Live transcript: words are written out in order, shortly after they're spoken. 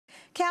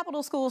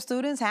Capital School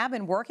students have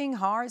been working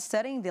hard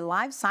studying the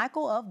life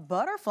cycle of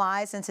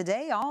butterflies, and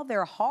today all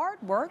their hard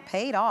work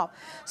paid off.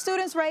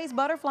 Students raised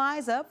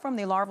butterflies up from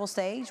the larval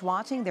stage,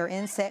 watching their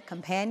insect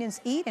companions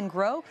eat and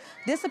grow,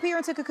 disappear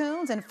into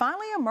cocoons, and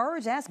finally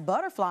emerge as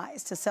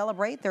butterflies. To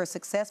celebrate their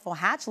successful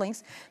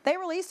hatchlings, they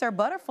released their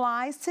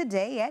butterflies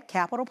today at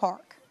Capitol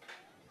Park.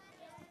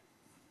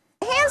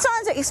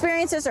 Hands-on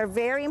experiences are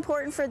very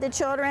important for the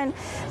children,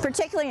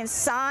 particularly in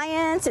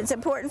science. It's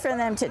important for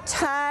them to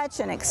touch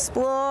and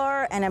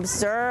explore and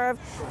observe,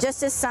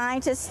 just as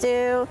scientists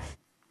do.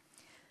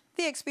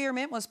 The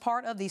experiment was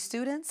part of the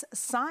students'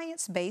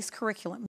 science-based curriculum.